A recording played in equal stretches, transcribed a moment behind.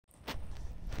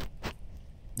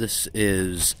This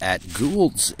is at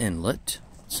Gould's Inlet,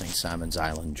 St. Simons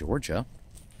Island, Georgia.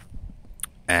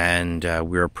 And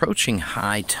we're approaching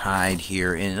high tide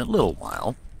here in a little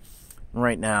while.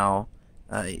 Right now,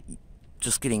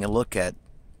 just getting a look at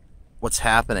what's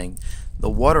happening. The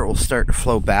water will start to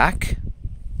flow back,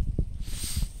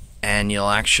 and you'll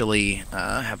actually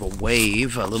have a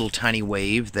wave, a little tiny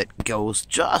wave that goes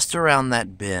just around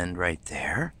that bend right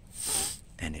there,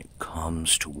 and it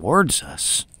comes towards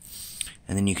us.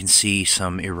 And then you can see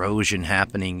some erosion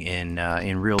happening in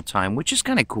real time, which is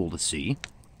kind of cool to see.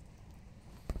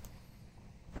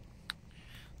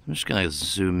 I'm just going to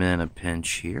zoom in a pinch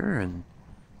here, and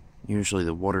usually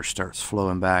the water starts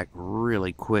flowing back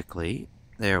really quickly.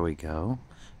 There we go.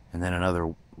 And then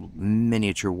another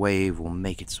miniature wave will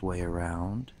make its way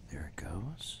around. There it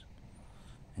goes.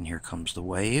 And here comes the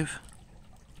wave.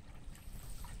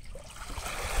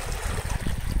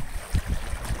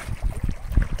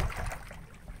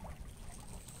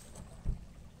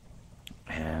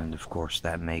 And of course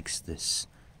that makes this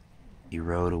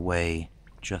erode away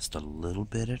just a little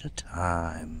bit at a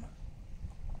time.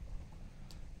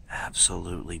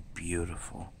 Absolutely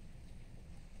beautiful.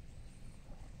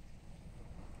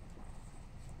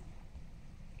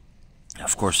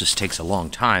 Of course this takes a long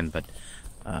time, but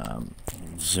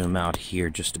zoom out here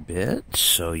just a bit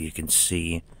so you can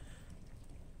see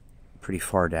pretty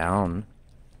far down,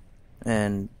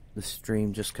 and the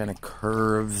stream just kind of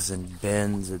curves and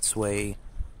bends its way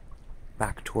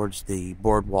back towards the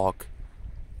boardwalk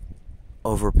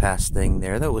overpass thing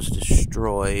there that was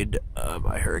destroyed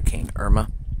by Hurricane Irma.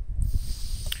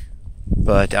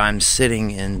 But I'm sitting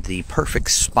in the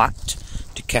perfect spot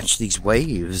to catch these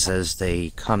waves as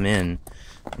they come in.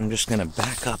 I'm just going to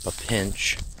back up a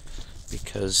pinch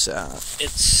because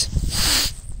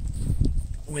it's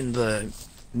when the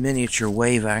miniature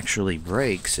wave actually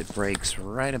breaks, it breaks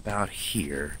right about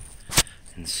here.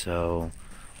 And so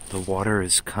the water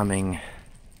is coming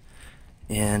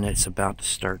in, it's about to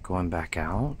start going back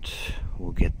out.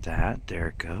 We'll get that. There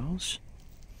it goes.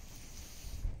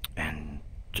 And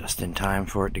just in time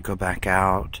for it to go back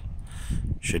out.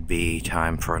 Should be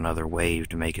time for another wave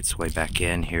to make its way back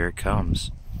in. Here it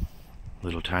comes.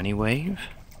 Little tiny wave.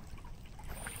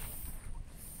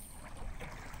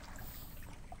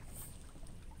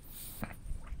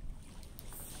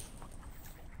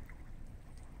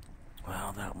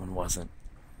 Well, that one wasn't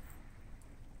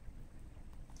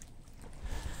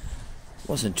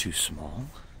too small,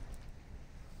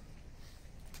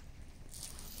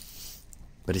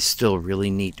 but it's still really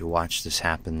neat to watch this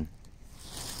happen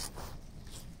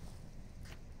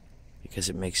because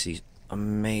it makes these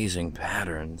amazing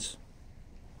patterns.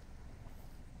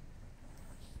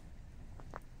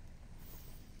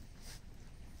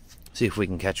 See if we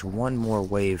can catch one more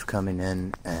wave coming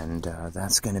in, and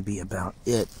that's going to be about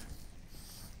it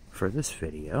for this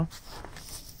video.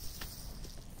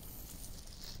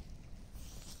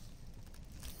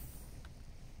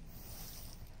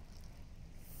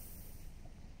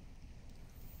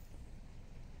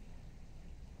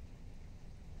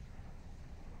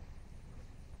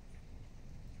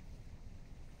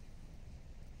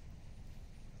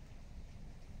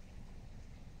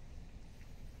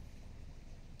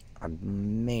 I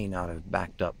may not have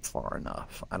backed up far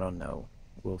enough. I don't know.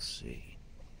 We'll see.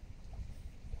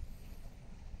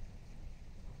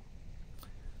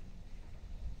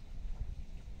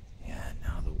 Yeah,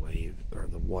 now the wave, or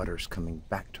the water's coming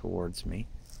back towards me.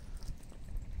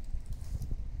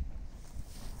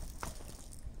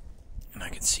 And I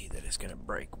can see that it's going to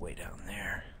break way down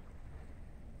there.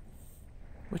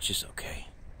 Which is okay.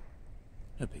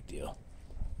 No big deal.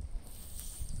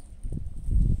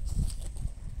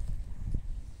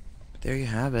 There you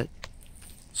have it.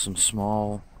 Some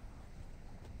small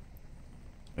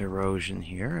erosion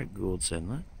here at Gould's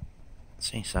Inlet,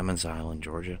 St. Simons Island,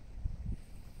 Georgia.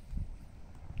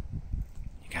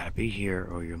 You gotta be here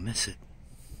or you'll miss it.